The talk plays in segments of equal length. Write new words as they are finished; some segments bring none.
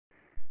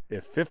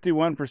if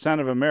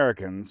 51% of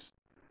Americans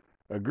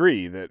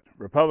agree that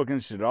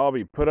Republicans should all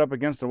be put up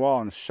against a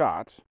wall and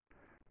shot,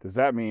 does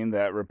that mean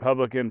that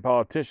Republican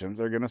politicians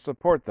are going to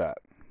support that?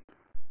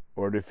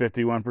 Or do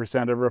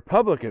 51% of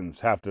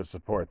Republicans have to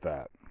support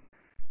that?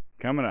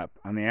 Coming up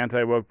on the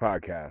Anti-Woke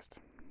Podcast.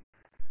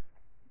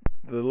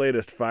 The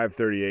latest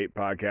 538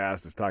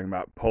 podcast is talking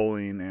about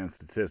polling and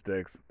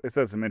statistics. They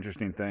said some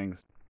interesting things.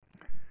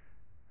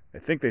 I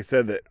think they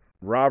said that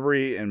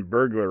robbery and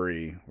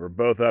burglary were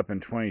both up in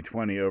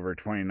 2020 over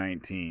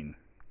 2019.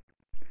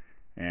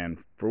 And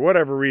for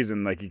whatever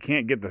reason, like, you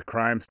can't get the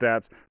crime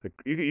stats.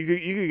 You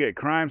could get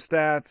crime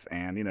stats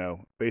and,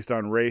 based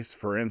on race,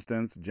 for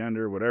instance,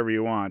 gender, whatever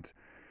you want.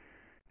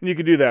 And you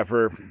could do that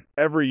for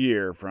every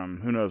year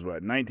from, who knows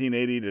what,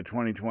 1980 to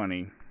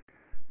 2020.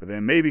 But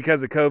then maybe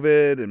because of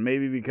COVID and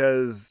maybe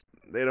because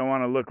they don't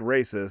want to look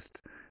racist,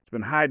 it's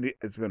been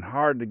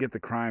hard to get the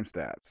crime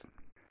stats.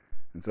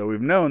 And so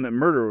we've known that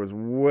murder was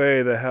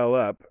way the hell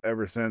up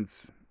ever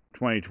since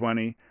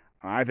 2020.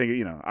 I think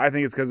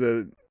it's because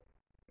of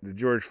the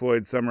George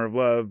Floyd Summer of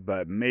Love,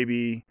 but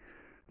maybe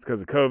it's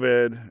because of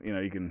COVID.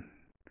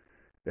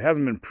 It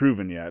hasn't been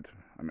proven yet.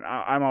 I mean,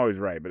 I'm always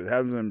right, but it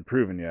hasn't been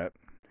proven yet.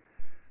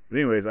 But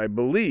anyways, I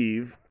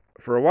believe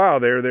for a while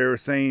there, they were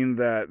saying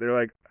that they're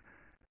like,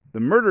 the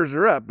murders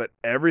are up, but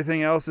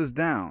everything else is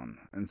down.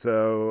 And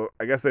so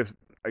I guess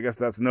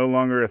that's no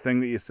longer a thing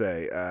that you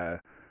say.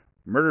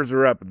 Murders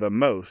are up the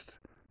most,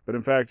 but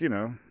in fact,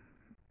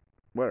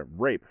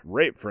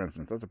 rape, for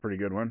instance, that's a pretty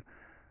good one.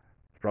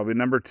 It's probably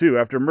number 2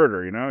 after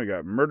murder. You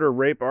got murder,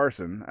 rape,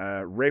 arson.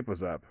 Rape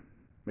was up.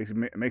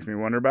 Makes me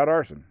wonder about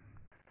arson.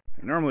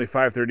 Normally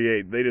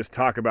 538, they just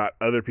talk about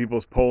other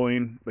people's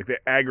polling, like they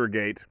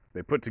aggregate,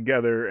 they put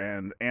together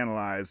and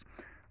analyze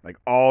like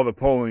all the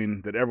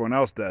polling that everyone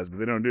else does, but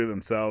they don't do it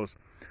themselves.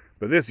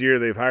 But this year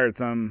they've hired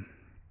some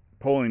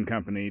polling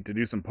company to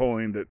do some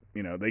polling that,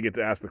 they get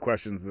to ask the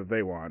questions that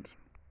they want.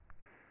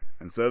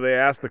 And so they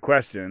ask the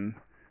question,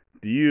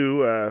 do you,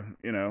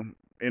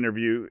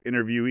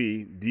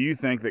 interviewee, do you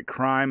think that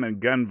crime and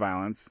gun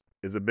violence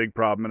is a big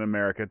problem in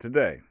America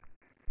today?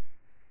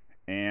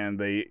 And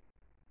they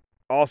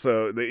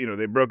also,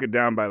 they broke it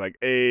down by like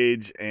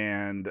age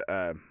and,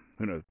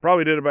 who knows,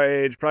 probably did it by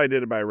age, probably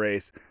did it by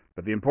race.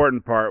 But the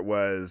important part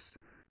was,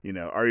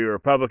 are you a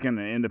Republican,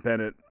 an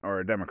independent, or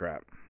a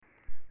Democrat?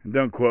 And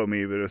don't quote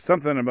me, but it was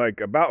something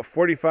like about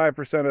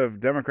 45% of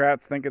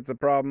Democrats think it's a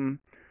problem,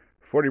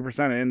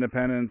 40% of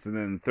independents, and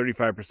then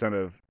 35%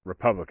 of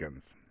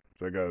Republicans.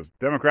 So it goes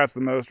Democrats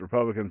the most,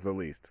 Republicans the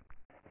least.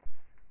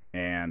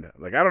 And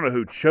I don't know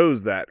who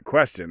chose that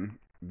question.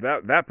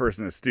 That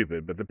person is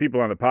stupid, but the people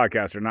on the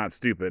podcast are not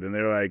stupid. And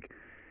they're like,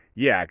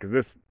 yeah,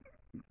 because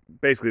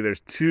there's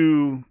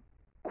two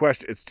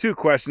questions. It's 2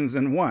 questions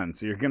in one.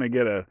 So you're going to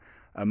get a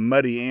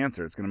muddy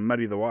answer. It's going to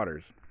muddy the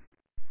waters.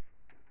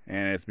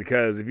 And it's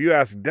because if you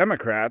ask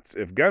Democrats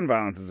if gun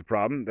violence is a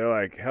problem, they're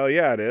like, hell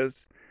yeah, it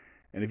is.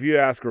 And if you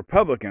ask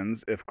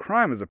Republicans if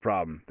crime is a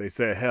problem, they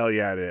say, hell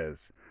yeah, it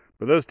is.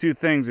 But those 2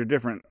 things are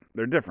different.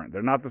 They're different.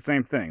 They're not the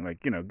same thing.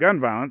 Gun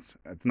violence,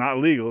 it's not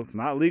legal. It's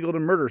not legal to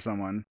murder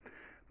someone,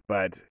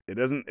 but it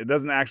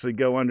doesn't actually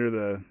go under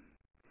the,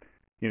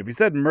 if you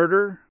said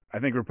murder, I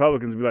think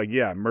Republicans would be like,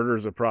 yeah, murder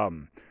is a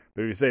problem.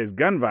 But if you say, is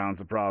gun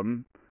violence a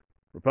problem?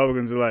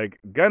 Republicans are like,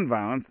 gun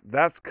violence,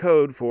 that's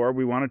code for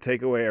we want to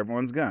take away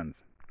everyone's guns.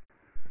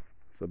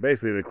 So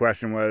basically the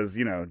question was,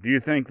 do you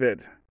think that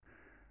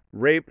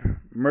rape,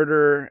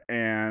 murder,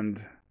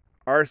 and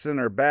arson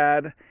are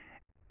bad,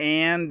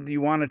 and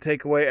you want to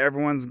take away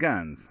everyone's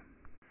guns?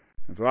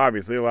 And so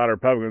obviously a lot of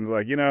Republicans are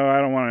like,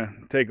 I don't want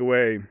to take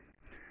away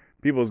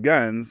people's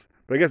guns.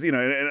 But I guess,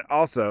 and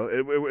also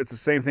it's the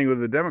same thing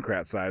with the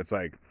Democrat side. It's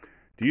like,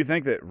 do you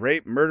think that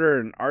rape, murder,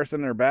 and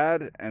arson are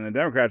bad? And the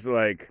Democrats are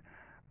like,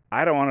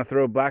 I don't want to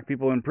throw black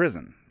people in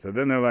prison. So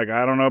then they're like,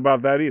 I don't know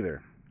about that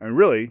either. I mean,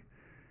 really,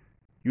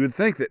 you would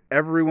think that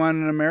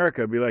everyone in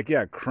America would be like,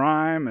 yeah,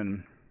 crime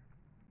and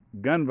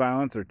gun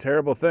violence are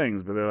terrible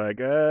things. But they're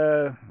like,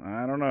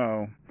 I don't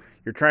know.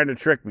 You're trying to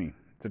trick me.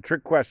 It's a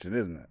trick question,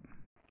 isn't it?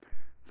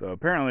 So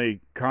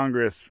apparently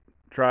Congress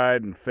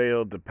tried and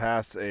failed to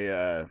pass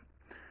a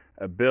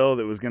bill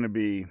that was going to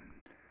be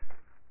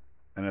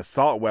an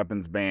assault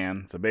weapons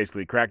ban. So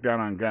basically crack down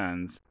on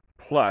guns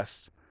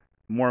plus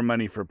more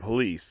money for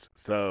police.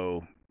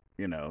 So,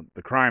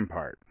 the crime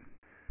part,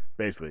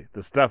 basically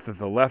the stuff that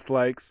the left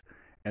likes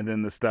and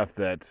then the stuff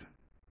that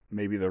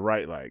maybe the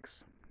right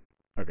likes.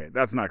 Okay,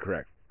 that's not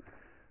correct.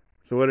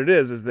 So what it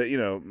is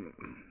that,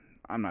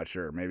 I'm not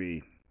sure,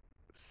 maybe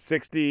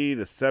 60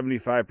 to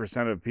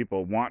 75% of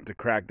people want to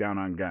crack down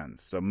on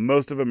guns. So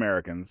most of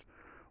Americans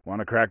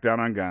want to crack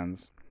down on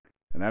guns,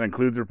 and that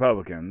includes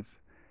Republicans.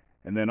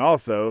 And then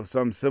also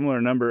some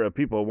similar number of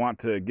people want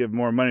to give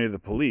more money to the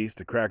police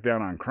to crack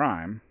down on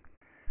crime,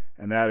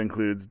 and that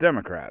includes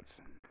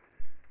Democrats.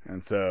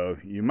 And so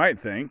you might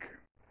think,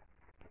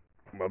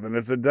 well, then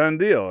it's a done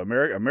deal.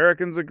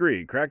 Americans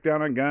agree, crack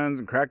down on guns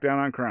and crack down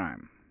on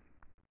crime.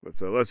 But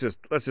so let's just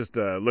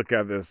look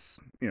at this.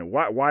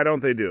 Why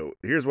don't they do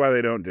it? Here's why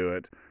they don't do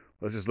it.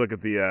 let's just look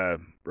at the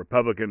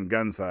Republican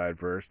gun side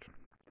first.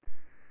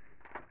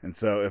 And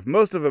so if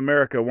most of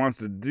America wants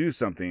to do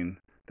something,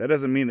 that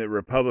doesn't mean that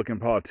Republican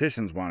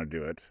politicians want to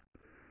do it.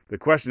 The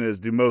question is,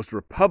 do most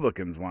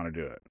Republicans want to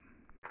do it?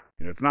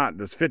 It's not,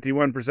 does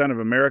 51% of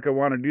America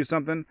want to do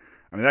something?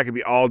 I mean, that could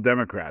be all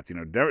Democrats.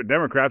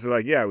 Democrats are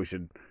like, yeah, we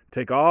should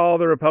take all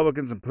the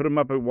Republicans and put them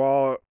up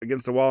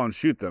against a wall and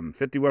shoot them.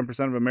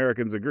 51% of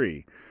Americans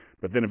agree.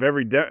 But then if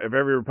every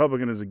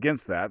Republican is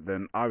against that,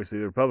 then obviously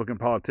the Republican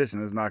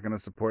politician is not going to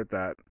support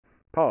that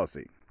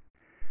policy.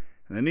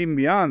 And then even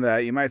beyond that,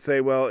 you might say,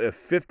 well, if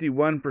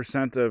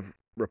 51% of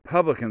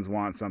Republicans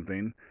want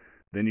something,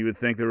 then you would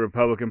think the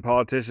Republican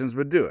politicians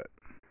would do it.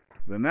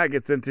 Then that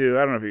gets into,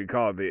 I don't know if you could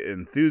call it the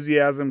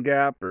enthusiasm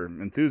gap or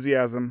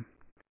enthusiasm.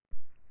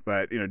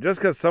 But, just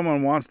because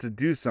someone wants to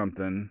do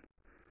something,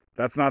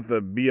 that's not the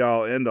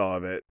be-all, end-all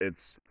of it.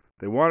 It's,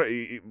 they want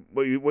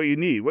what you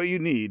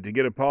need to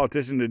get a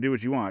politician to do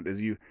what you want is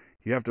you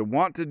have to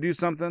want to do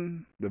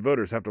something. The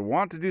voters have to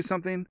want to do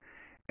something,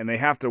 and they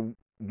have to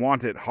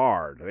want it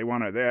hard.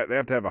 They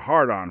have to have a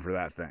hard-on for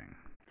that thing.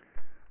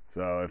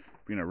 So if,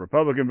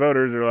 Republican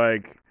voters are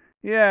like,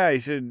 yeah, you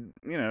should,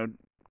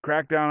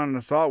 crack down on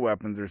assault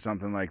weapons or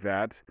something like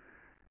that.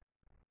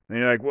 And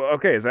you're like, well,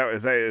 okay, is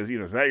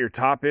that your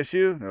top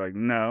issue? They're like,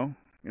 no.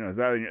 Is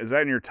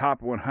that in your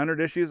top 100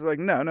 issues? They're like,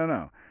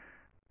 no.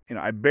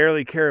 I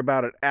barely care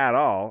about it at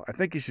all. I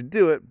think you should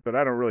do it, but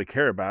I don't really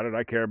care about it.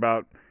 I care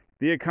about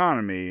the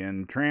economy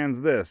and trans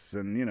this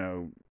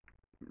and,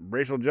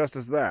 racial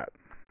justice that.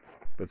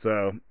 But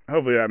so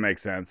hopefully that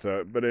makes sense.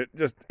 But it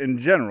just in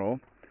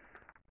general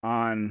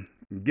on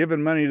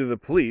giving money to the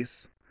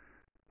police,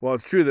 well,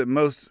 it's true that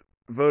most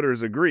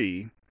voters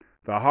agree.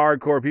 The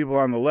hardcore people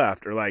on the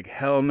left are like,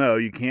 hell no,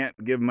 you can't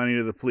give money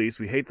to the police.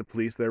 We hate the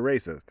police. They're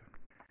racist.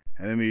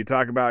 And then when you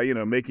talk about,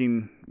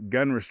 making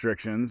gun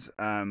restrictions,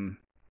 and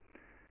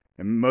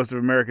most of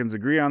Americans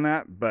agree on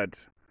that, but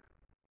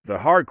the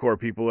hardcore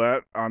people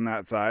on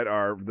that side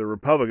are the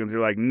Republicans who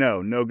are like,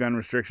 no gun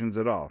restrictions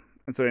at all.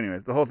 And so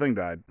anyways, the whole thing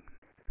died.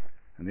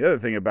 And the other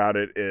thing about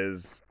it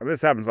is,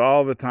 this happens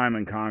all the time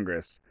in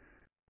Congress.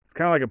 It's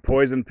kind of like a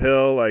poison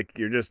pill. Like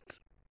you're just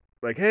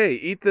like, hey,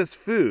 eat this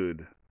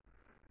food.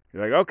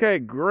 You're like, okay,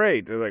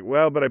 great. They're like,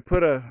 well, but I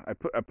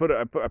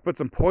put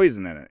some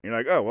poison in it. You're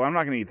like, oh, well, I'm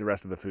not going to eat the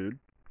rest of the food.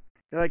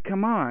 You're like,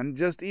 come on,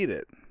 just eat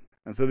it.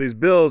 And so these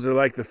bills are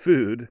like the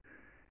food,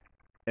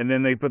 and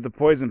then they put the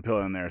poison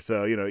pill in there.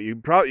 So, you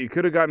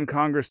could have gotten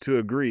Congress to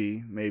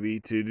agree maybe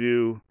to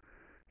do,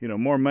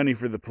 more money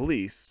for the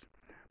police.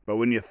 But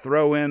when you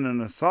throw in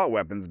an assault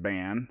weapons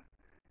ban,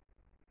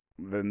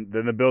 then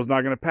the bill's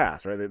not going to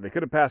pass, right? They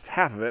could have passed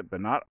half of it, but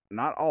not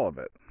all of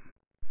it.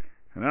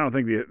 And I don't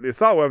think the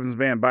assault weapons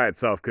ban by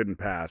itself couldn't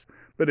pass.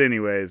 But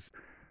anyways,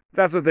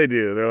 that's what they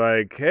do. They're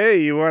like,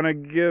 hey, you want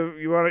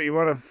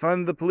to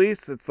fund the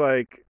police? It's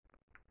like,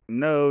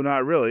 no,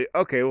 not really.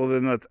 Okay, well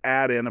then let's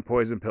add in a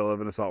poison pill of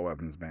an assault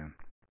weapons ban.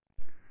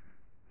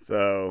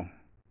 So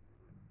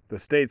the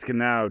states can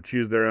now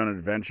choose their own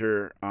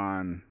adventure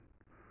on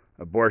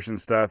abortion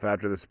stuff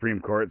after the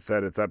Supreme Court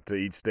said it's up to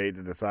each state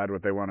to decide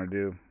what they want to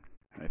do.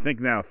 I think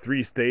now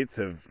 3 states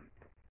have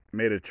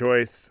made a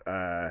choice.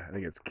 I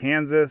think it's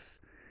Kansas,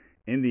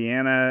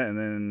 Indiana, and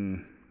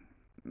then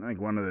I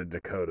think one of the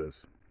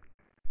Dakotas.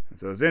 And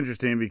so it's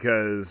interesting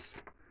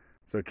because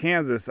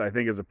Kansas, I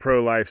think, is a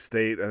pro-life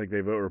state. I think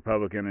they vote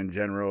Republican in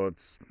general.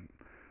 It's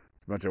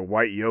a bunch of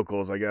white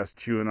yokels, I guess,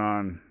 chewing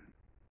on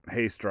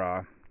hay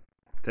straw,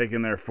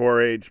 taking their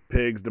 4-H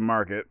pigs to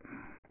market.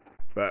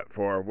 But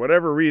for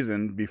whatever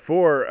reason,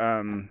 before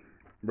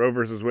Roe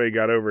versus Wade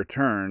got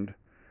overturned,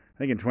 I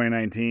think in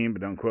 2019,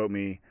 but don't quote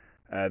me,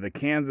 the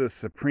Kansas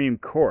Supreme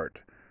Court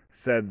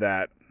said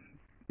that,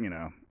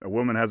 a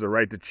woman has a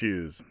right to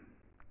choose.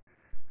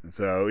 And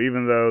so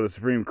even though the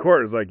Supreme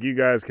Court is like, you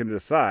guys can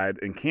decide,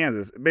 in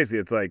Kansas, basically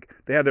it's like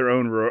they had their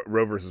own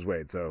Roe versus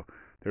Wade. So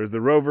there was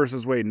the Roe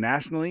versus Wade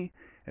nationally,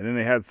 and then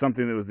they had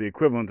something that was the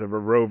equivalent of a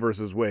Roe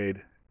versus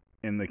Wade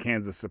in the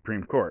Kansas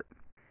Supreme Court.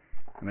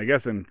 And I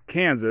guess in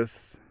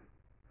Kansas,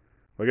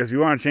 I guess if you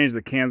want to change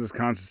the Kansas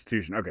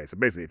Constitution. Okay, so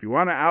basically, if you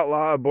want to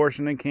outlaw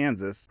abortion in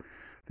Kansas,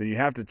 then you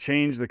have to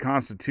change the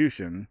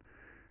Constitution,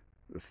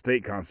 the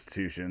state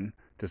Constitution,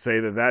 to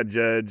say that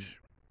judge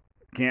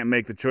can't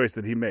make the choice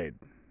that he made,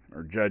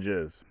 or judge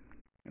is.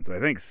 And so I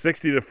think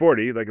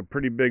 60-40, like a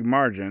pretty big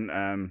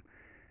margin,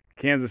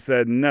 Kansas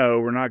said, no,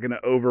 we're not going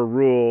to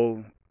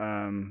overrule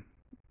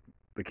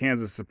the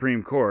Kansas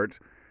Supreme Court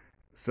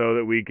so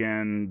that we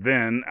can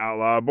then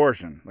outlaw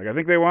abortion. Like, I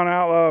think they want to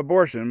outlaw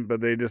abortion,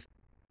 but they guess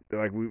they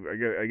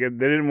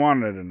didn't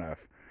want it enough.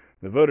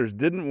 The voters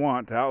didn't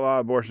want to outlaw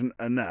abortion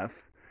enough,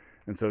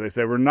 and so they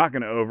said, we're not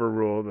going to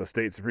overrule the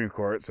state Supreme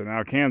Court. So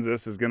now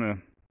Kansas is going to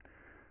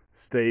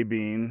stay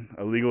being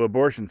a legal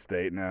abortion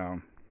state.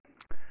 Now,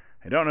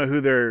 I don't know who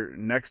they're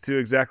next to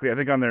exactly. I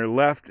think on their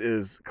left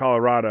is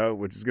Colorado,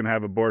 which is going to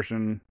have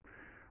abortion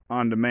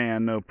on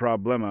demand, no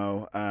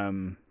problemo.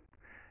 And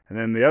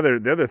then the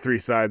other 3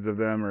 sides of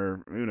them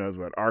are, who knows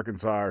what,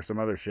 Arkansas or some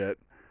other shit.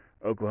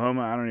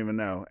 Oklahoma, I don't even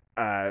know.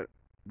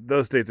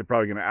 those states are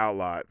probably going to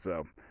outlaw it.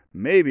 So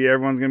maybe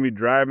everyone's going to be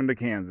driving to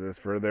Kansas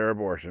for their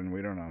abortion.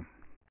 We don't know.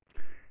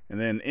 And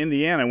then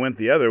Indiana went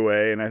the other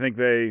way, and I think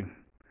they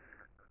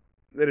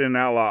didn't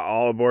outlaw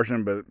all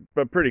abortion,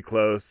 but pretty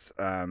close.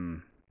 I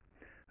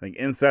think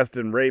incest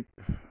and rape,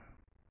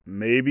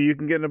 maybe you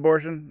can get an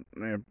abortion.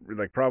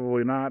 Like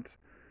probably not,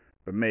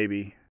 but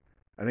maybe.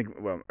 I think,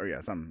 well, or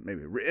yeah, some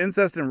maybe.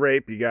 Incest and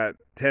rape, you got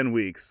 10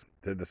 weeks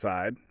to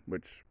decide,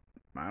 which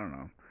I don't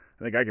know.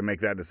 I think I can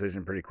make that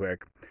decision pretty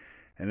quick.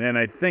 And then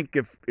I think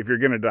if you're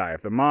going to die,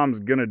 if the mom's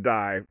going to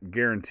die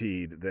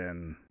guaranteed,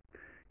 then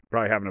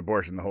probably have an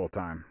abortion the whole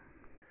time.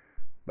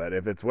 But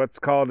if it's what's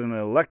called an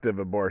elective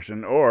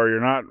abortion, or you're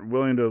not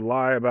willing to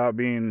lie about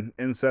being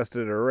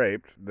incested or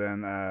raped,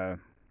 then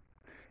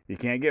you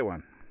can't get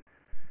one.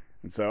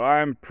 And so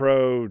I'm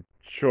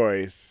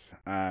pro-choice.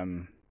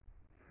 I'm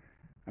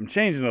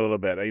changing a little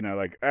bit. You know,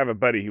 like I have a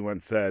buddy who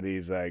once said,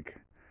 he's like,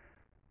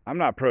 I'm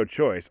not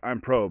pro-choice,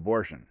 I'm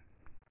pro-abortion.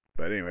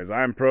 But anyways,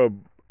 I'm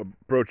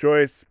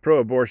pro-choice,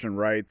 pro-abortion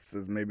rights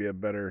is maybe a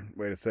better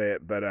way to say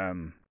it. But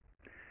I'll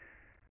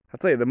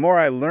tell you, the more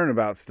I learn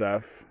about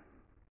stuff,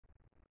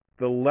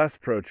 the less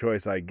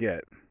pro-choice I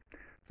get.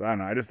 So I don't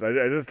know. I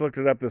just looked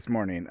it up this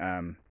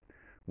morning.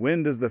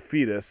 When does the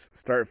fetus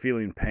start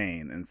feeling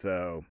pain? And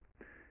so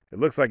it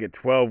looks like at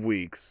 12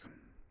 weeks,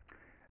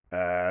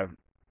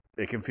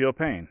 it can feel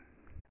pain.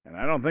 And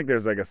I don't think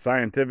there's like a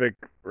scientific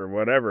or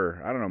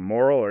whatever, I don't know,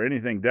 moral or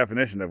anything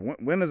definition of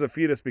when does a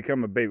fetus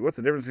become a baby? What's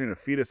the difference between a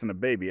fetus and a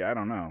baby? I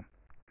don't know.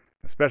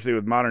 Especially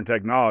with modern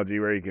technology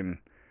where you can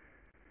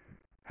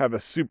have a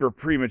super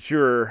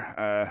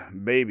premature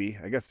baby.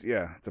 I guess,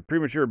 yeah, it's a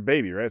premature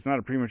baby, right? It's not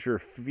a premature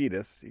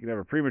fetus. You can have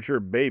a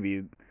premature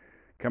baby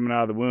coming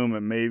out of the womb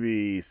at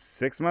maybe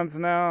 6 months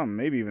now,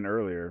 maybe even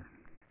earlier.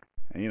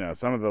 And, you know,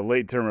 some of the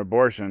late-term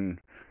abortion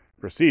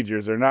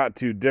procedures are not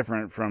too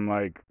different from,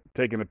 like,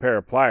 taking a pair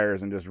of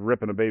pliers and just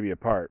ripping a baby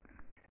apart.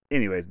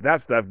 Anyways,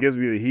 that stuff gives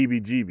me the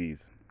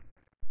heebie-jeebies.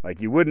 Like,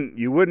 you wouldn't,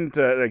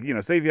 like, you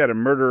know, say if you had a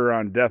murderer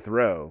on death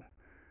row,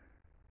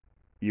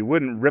 you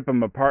wouldn't rip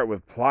him apart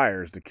with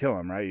pliers to kill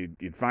him, right?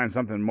 You'd find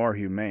something more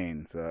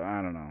humane. So,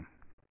 I don't know.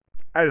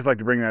 I just like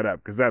to bring that up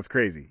because that's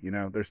crazy. You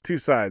know, there's two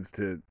sides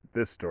to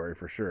this story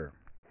for sure.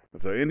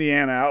 So,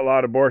 Indiana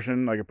outlawed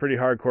abortion, like a pretty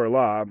hardcore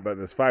law, but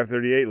this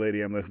 538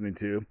 lady I'm listening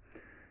to,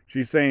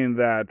 she's saying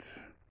that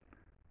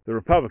the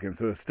Republicans,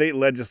 so the state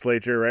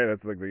legislature, right?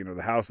 That's like the, you know,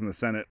 the House and the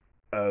Senate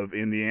of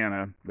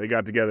Indiana. They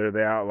got together,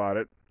 they outlawed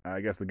it.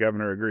 I guess the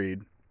governor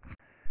agreed.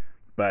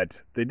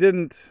 But they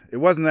didn't, it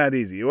wasn't that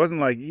easy. It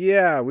wasn't like,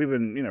 yeah, we've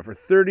been, you know, for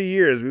 30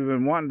 years, we've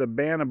been wanting to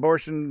ban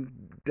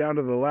abortion down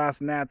to the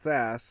last gnat's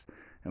ass,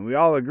 and we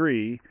all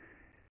agree.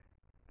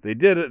 They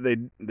did it,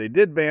 they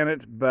did ban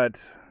it, but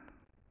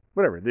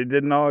whatever, they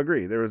didn't all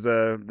agree. There was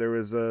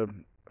a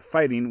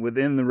fighting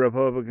within the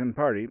Republican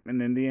Party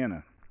in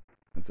Indiana.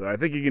 And so I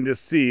think you can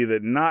just see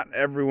that not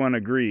everyone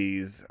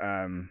agrees.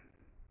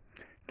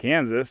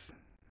 Kansas,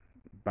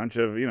 bunch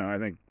of, you know, I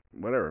think,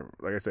 whatever,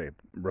 like I say,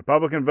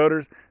 Republican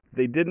voters,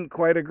 they didn't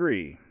quite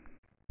agree.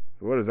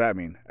 So what does that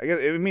mean? I guess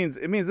it means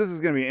this is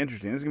going to be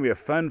interesting. This is going to be a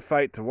fun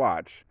fight to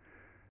watch.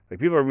 Like,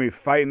 people are going to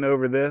be fighting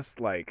over this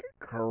like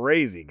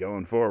crazy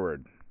going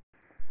forward.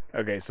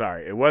 Okay,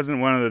 sorry. It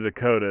wasn't one of the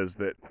Dakotas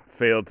that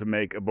failed to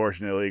make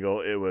abortion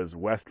illegal. It was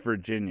West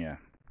Virginia.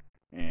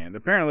 And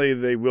apparently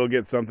they will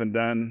get something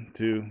done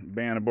to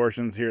ban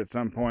abortions here at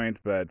some point,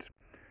 but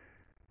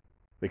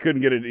they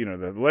couldn't get it, you know,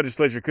 the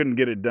legislature couldn't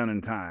get it done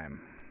in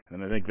time.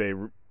 And I think they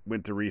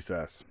went to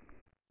recess.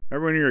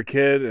 Remember when you were a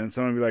kid and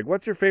someone would be like,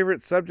 what's your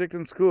favorite subject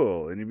in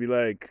school? And you'd be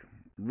like,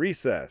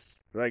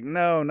 recess. They're like,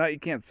 no, you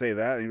can't say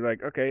that. And you're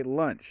like, okay,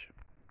 lunch.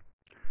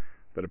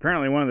 But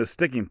apparently one of the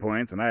sticking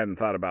points, and I hadn't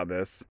thought about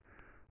this,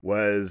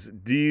 was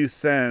do you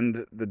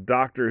send the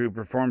doctor who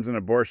performs an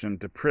abortion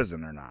to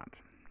prison or not?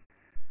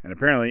 And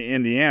apparently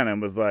Indiana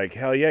was like,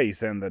 hell yeah, you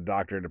send the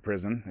doctor to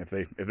prison if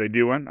they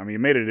do one. I mean, you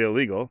made it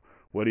illegal.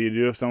 What do you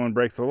do if someone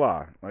breaks the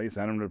law? Well, you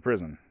send them to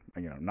prison.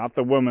 You know, not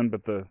the woman,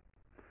 but the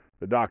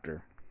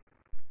doctor.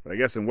 But I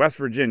guess in West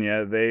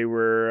Virginia, they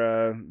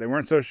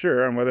weren't so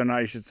sure on whether or not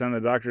you should send the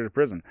doctor to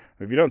prison.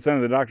 If you don't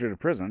send the doctor to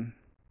prison,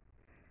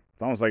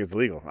 it's almost like it's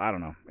legal. I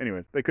don't know.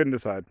 Anyways, they couldn't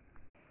decide.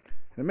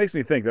 It makes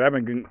me think that I've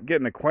been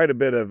getting quite a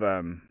bit of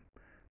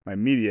my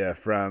media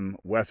from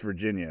West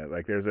Virginia.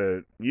 Like, there's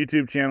a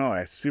YouTube channel.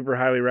 I super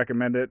highly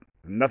recommend it.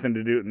 Nothing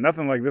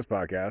like this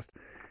podcast.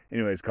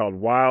 Anyways, called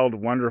Wild,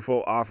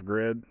 Wonderful, Off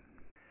Grid.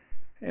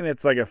 And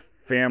it's like a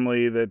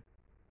family that,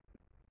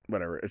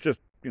 whatever. It's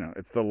just, you know,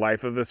 it's the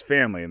life of this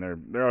family. And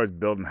they're always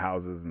building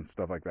houses and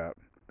stuff like that.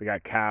 They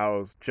got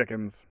cows,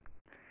 chickens.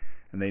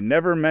 And they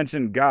never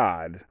mention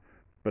God,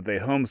 but they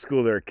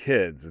homeschool their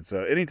kids. And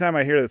so anytime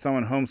I hear that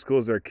someone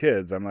homeschools their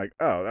kids, I'm like,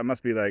 oh, that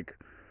must be like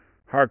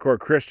hardcore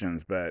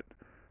Christians. But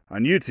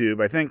on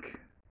YouTube, I think,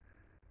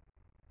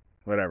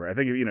 whatever. I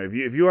think, you know,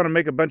 if you want to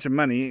make a bunch of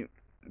money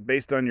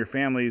based on your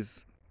family's,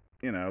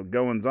 you know,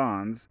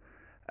 goings-ons,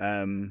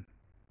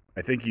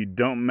 I think you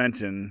don't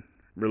mention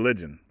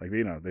religion. Like,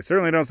 you know, they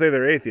certainly don't say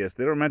they're atheists.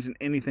 They don't mention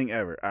anything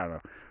ever. I don't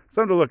know.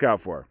 Something to look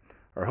out for.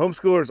 are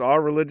homeschoolers all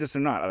religious or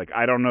not? Like,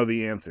 I don't know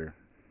the answer.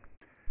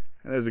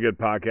 And there's a good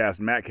podcast,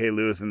 Matt K.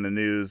 Lewis in the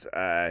News.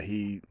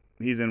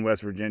 He's in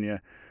West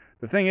Virginia.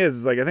 The thing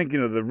is like, I think,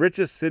 the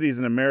richest cities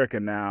in America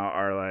now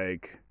are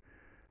like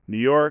New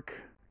York,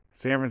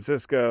 San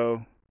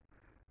Francisco,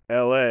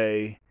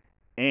 LA,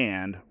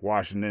 and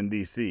Washington,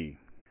 D.C.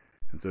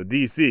 And so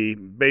D.C.,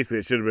 basically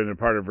it should have been a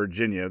part of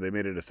Virginia. They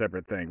made it a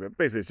separate thing, but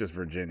basically it's just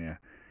Virginia.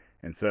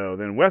 And so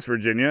then West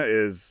Virginia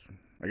is,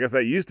 I guess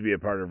that used to be a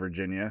part of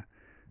Virginia.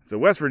 So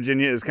West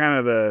Virginia is kind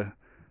of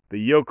the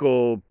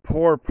yokel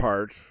poor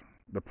part,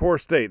 the poor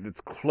state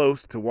that's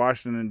close to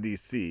Washington,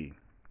 D.C.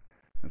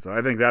 And so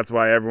I think that's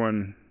why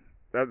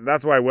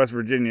that's why West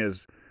Virginia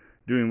is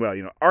doing well.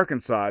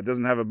 Arkansas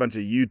doesn't have a bunch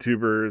of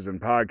YouTubers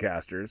and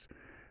podcasters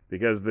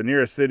because the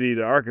nearest city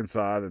to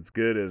Arkansas that's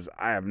good is,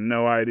 I have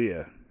no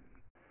idea.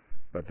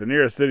 But the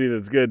nearest city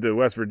that's good to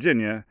West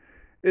Virginia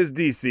is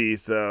D.C.,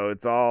 so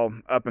it's all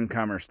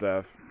up-and-comer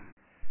stuff.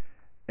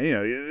 And,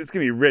 it's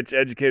going to be rich,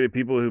 educated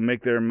people who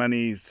make their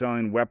money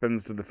selling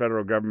weapons to the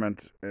federal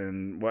government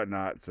and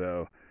whatnot,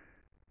 so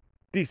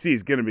D.C.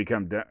 is going to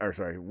become,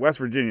 West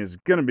Virginia is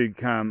going to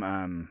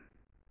become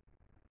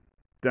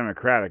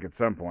Democratic at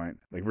some point.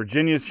 Like,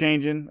 Virginia's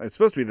changing. It's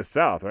supposed to be the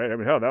South, right? I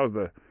mean, hell, was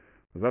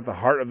that the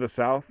heart of the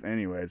South?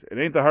 Anyways, it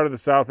ain't the heart of the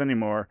South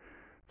anymore.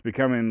 It's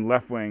becoming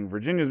left-wing.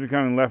 Virginia's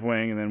becoming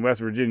left-wing, and then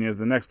West Virginia is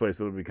the next place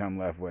that'll become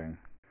left-wing.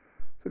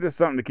 So just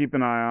something to keep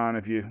an eye on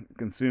if you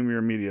consume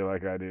your media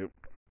like I do.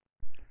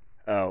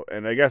 Oh,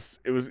 and I guess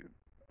it was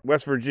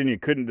West Virginia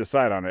couldn't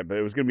decide on it, but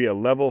it was going to be a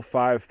level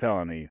 5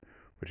 felony,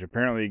 which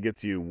apparently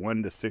gets you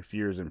 1 to 6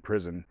 years in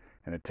prison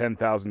and a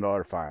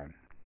 $10,000 fine.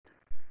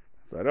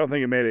 So I don't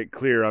think it made it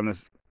clear on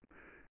this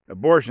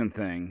abortion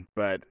thing,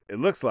 but it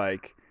looks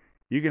like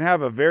you can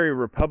have a very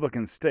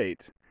Republican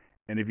state,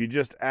 and if you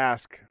just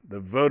ask the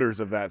voters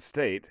of that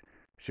state,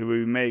 should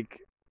we make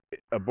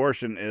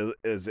abortion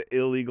as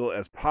illegal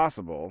as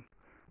possible,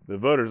 the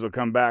voters will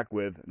come back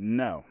with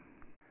no.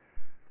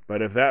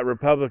 But if that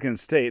Republican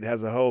state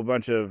has a whole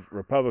bunch of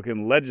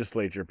Republican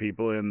legislature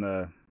people in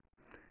the,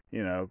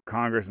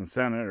 Congress and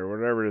Senate or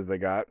whatever it is they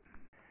got,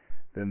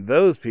 then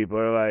those people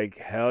are like,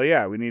 hell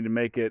yeah, we need to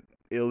make it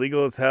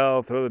illegal as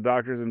hell, throw the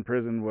doctors in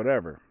prison,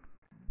 whatever.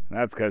 And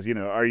that's because,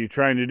 are you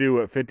trying to do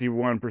what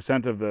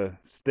 51% of the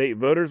state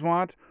voters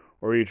want,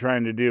 or are you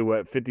trying to do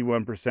what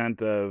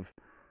 51% of,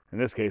 in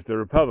this case, the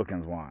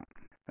Republicans want?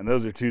 And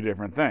those are two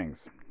different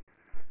things.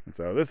 And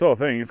so this whole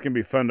thing is going to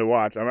be fun to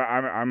watch.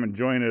 I'm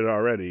enjoying it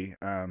already.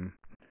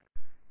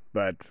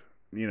 But,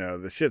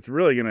 the shit's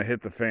really going to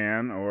hit the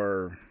fan,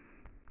 or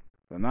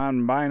the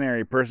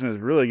non-binary person is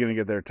really going to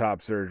get their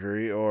top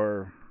surgery,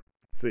 or,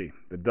 let's see,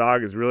 the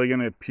dog is really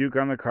going to puke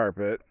on the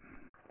carpet.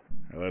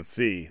 Let's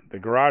see, the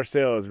garage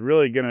sale is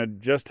really going to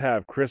just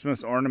have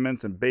Christmas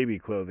ornaments and baby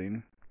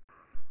clothing.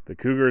 The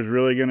cougar is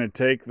really going to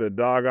take the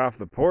dog off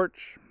the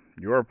porch,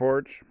 your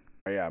porch.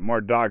 Oh yeah,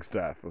 more dog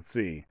stuff. Let's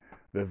see.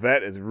 The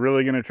vet is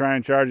really going to try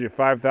and charge you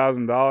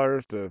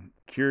 $5,000 to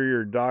cure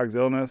your dog's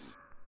illness.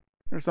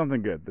 Or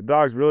something good. The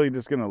dog's really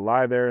just going to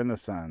lie there in the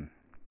sun.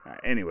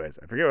 Anyways,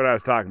 I forget what I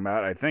was talking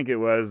about. I think it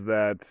was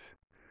that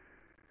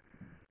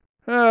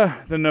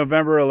the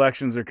November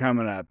elections are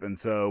coming up, and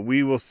so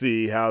we will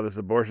see how this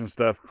abortion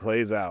stuff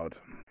plays out.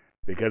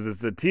 Because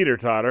it's a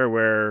teeter-totter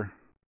where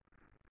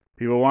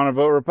people want to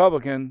vote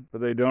Republican,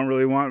 but they don't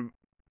really want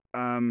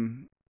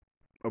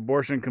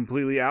abortion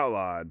completely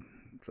outlawed.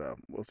 So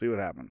we'll see what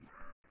happens.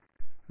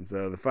 And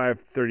so the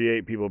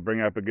 538 people bring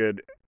up a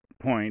good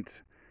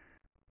point,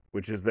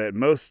 which is that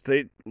most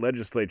state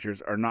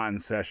legislatures are not in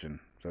session,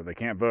 so they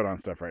can't vote on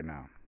stuff right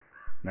now.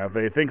 Now, if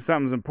they think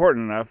something's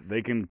important enough,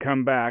 they can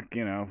come back,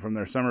 from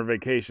their summer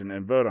vacation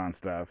and vote on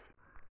stuff.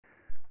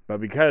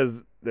 But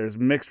because there's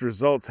mixed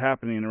results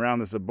happening around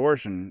this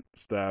abortion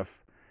stuff,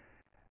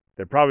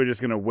 they're probably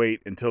just going to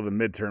wait until the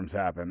midterms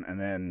happen, and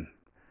then,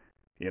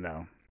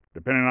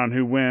 depending on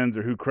who wins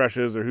or who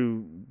crushes or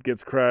who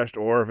gets crushed,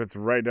 or if it's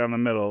right down the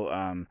middle,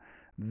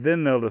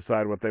 then they'll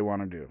decide what they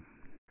want to do.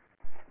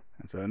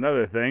 And so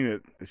another thing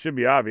that it should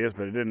be obvious,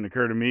 but it didn't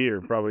occur to me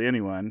or probably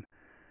anyone,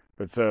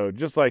 but so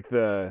just like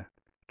the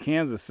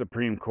Kansas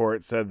Supreme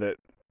Court said that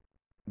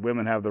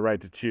women have the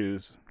right to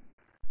choose,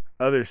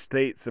 other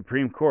state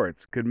Supreme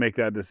Courts could make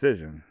that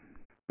decision.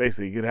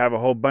 Basically, you could have a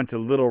whole bunch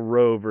of little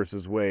Roe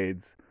versus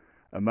Wades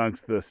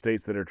amongst the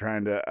states that are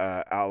trying to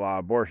outlaw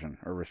abortion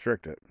or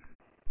restrict it.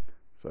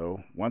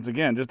 So, once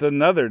again, just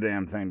another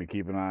damn thing to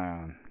keep an eye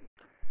on.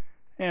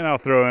 And I'll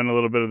throw in a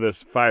little bit of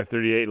this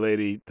 538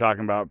 lady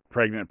talking about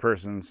pregnant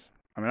persons.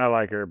 I mean, I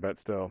like her, but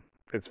still,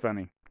 it's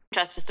funny.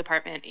 Justice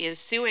Department is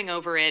suing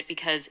over it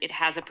because it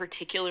has a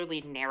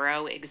particularly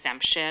narrow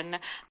exemption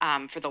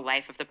for the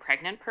life of the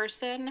pregnant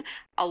person.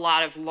 A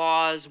lot of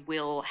laws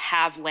will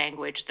have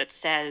language that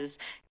says,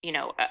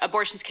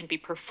 abortions can be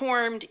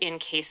performed in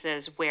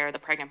cases where the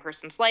pregnant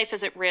person's life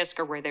is at risk,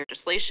 or where there's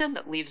legislation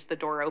that leaves the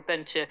door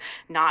open to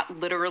not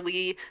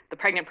literally the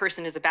pregnant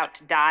person is about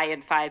to die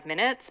in 5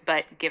 minutes,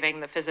 but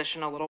giving the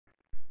physician a little.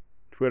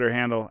 Twitter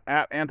handle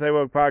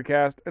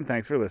 @AntiWokePodcast, and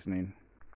thanks for listening.